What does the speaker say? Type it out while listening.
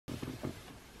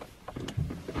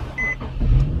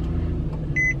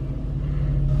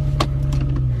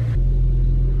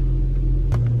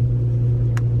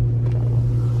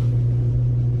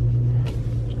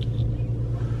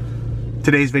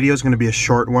Today's video is going to be a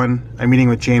short one. I'm meeting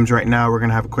with James right now. We're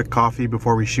going to have a quick coffee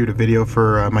before we shoot a video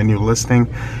for my new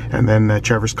listing. And then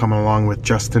Trevor's coming along with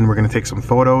Justin. We're going to take some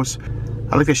photos.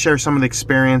 I'd like to share some of the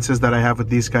experiences that I have with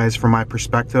these guys from my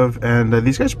perspective, and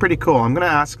these guys are pretty cool. I'm going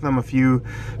to ask them a few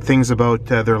things about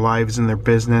their lives and their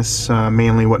business,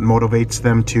 mainly what motivates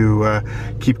them to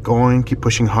keep going, keep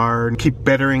pushing hard, keep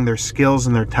bettering their skills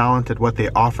and their talent at what they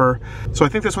offer. So I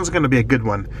think this one's going to be a good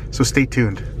one, so stay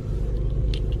tuned.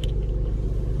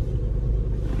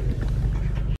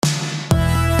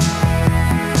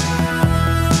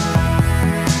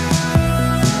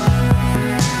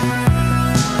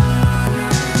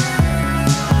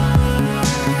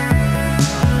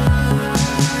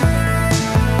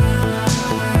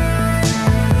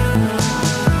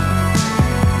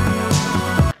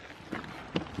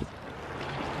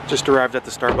 Just arrived at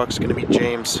the Starbucks, gonna meet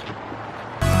James.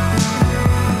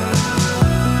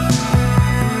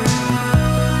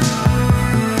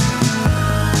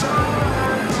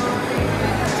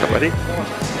 What's up, buddy?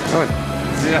 Good.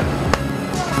 Yeah.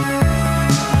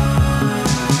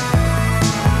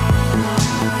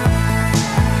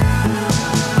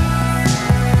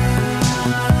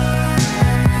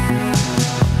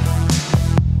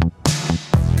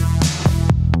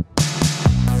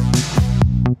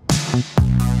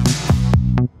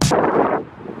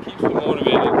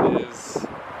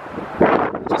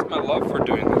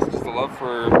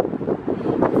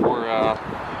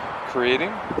 Creating.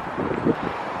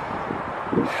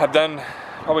 I've done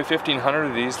probably 1,500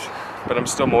 of these, but I'm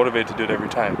still motivated to do it every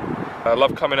time. I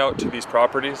love coming out to these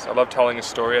properties. I love telling a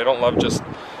story. I don't love just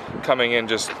coming in,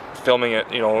 just filming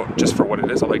it, you know, just for what it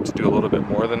is. I like to do a little bit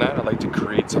more than that. I like to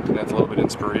create something that's a little bit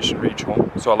inspiration for each home.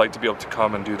 So I like to be able to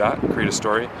come and do that, and create a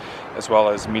story, as well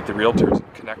as meet the realtors,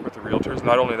 connect with the realtors.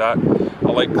 Not only that,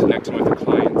 I like connecting with the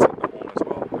clients at the home as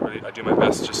well. I do my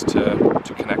best just to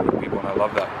connect with people, and I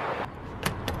love that.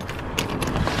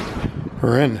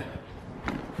 We're in.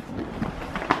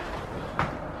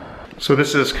 So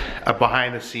this is a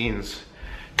behind the scenes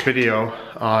video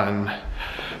on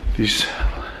these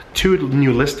two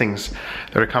new listings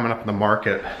that are coming up in the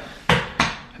market.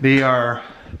 They are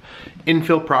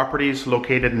infill properties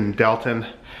located in Delton.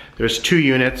 There's 2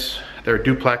 units. They're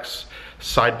duplex,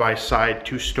 side by side,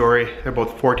 2-story. They're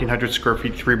both 1,400 square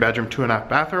feet, 3-bedroom, 2.5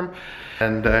 bathroom.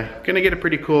 And gonna get a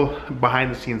pretty cool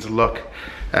behind the scenes look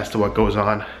as to what goes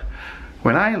on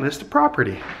when I list a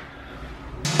property.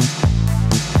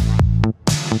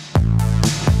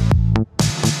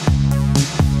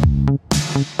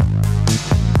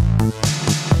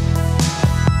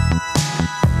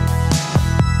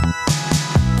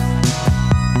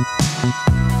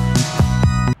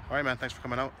 All right, man, thanks for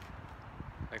coming out.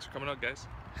 Thanks for coming out, guys.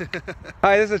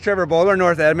 Hi, this is Trevor, Boller,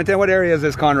 North Edmonton. What area is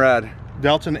this, Conrad?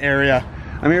 Delton area.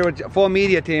 I'm here with full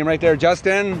media team right there.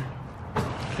 Justin.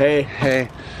 Hey. Hey.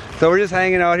 So we're just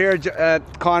hanging out here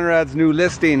at Conrad's new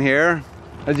listing here.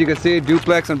 As you can see,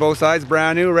 duplex on both sides,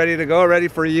 brand new, ready to go, ready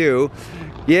for you.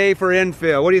 Yay for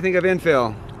infill. What do you think of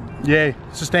infill? Yay,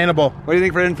 sustainable. What do you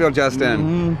think for infill,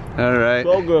 Justin? All right.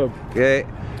 So good. Okay.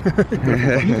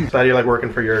 So how do you like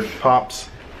working for your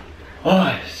pops?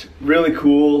 Oh, it's really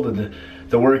cool.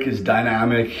 The work is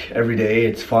dynamic every day.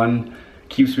 It's fun.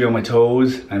 Keeps me on my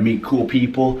toes. I meet cool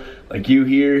people like you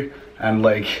here and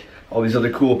like all these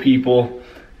other cool people.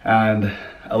 And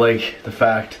I like the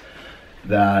fact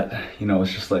that, you know,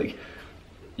 it's just like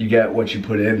you get what you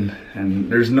put in,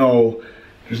 and there's no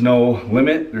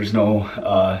limit, there's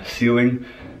no ceiling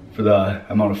for the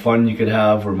amount of fun you could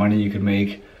have or money you could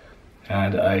make.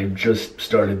 And I just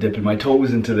started dipping my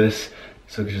toes into this,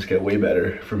 so it could just get way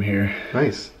better from here.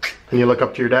 Nice. And you look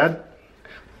up to your dad?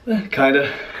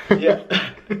 Kinda, yeah.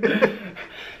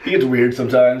 He gets weird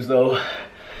sometimes though. You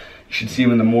should see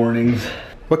him in the mornings.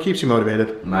 What keeps you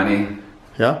motivated? Money.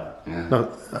 Yeah? Yeah.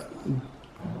 No,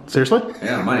 seriously?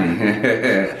 Yeah, money.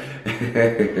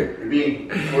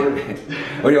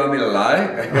 What, do you want me to lie?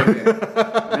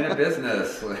 I'm in a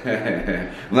business.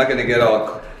 I'm not gonna get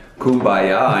all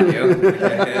kumbaya on you.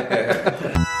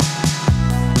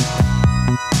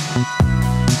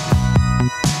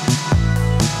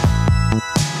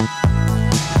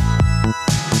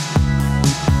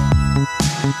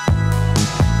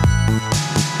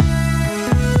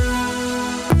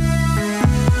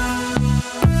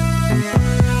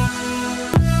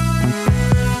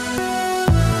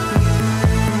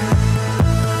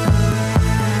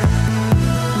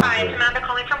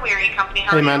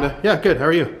 Hey Amanda, yeah, good, how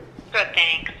are you? Good,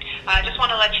 thanks. I just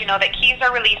want to let you know that keys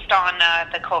are released on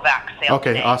the Kovac sale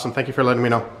Okay, today. awesome, thank you for letting me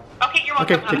know. Okay, you're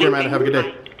welcome. Okay, take care Amanda, have a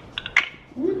good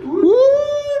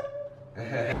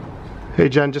day. Hey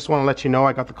Jen, just want to let you know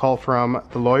I got the call from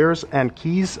the lawyers and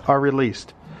keys are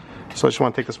released. So I just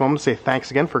want to take this moment to say thanks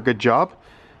again for a good job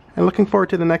and looking forward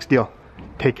to the next deal.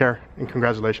 Take care and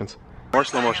congratulations. More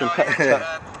slow motion.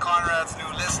 Conrad's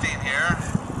new listing here.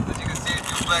 As you can see,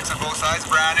 duplex on both sides,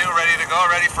 brand new, ready to go,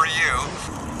 ready for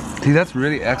you. See, that's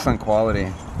really excellent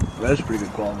quality. That is pretty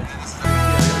good quality.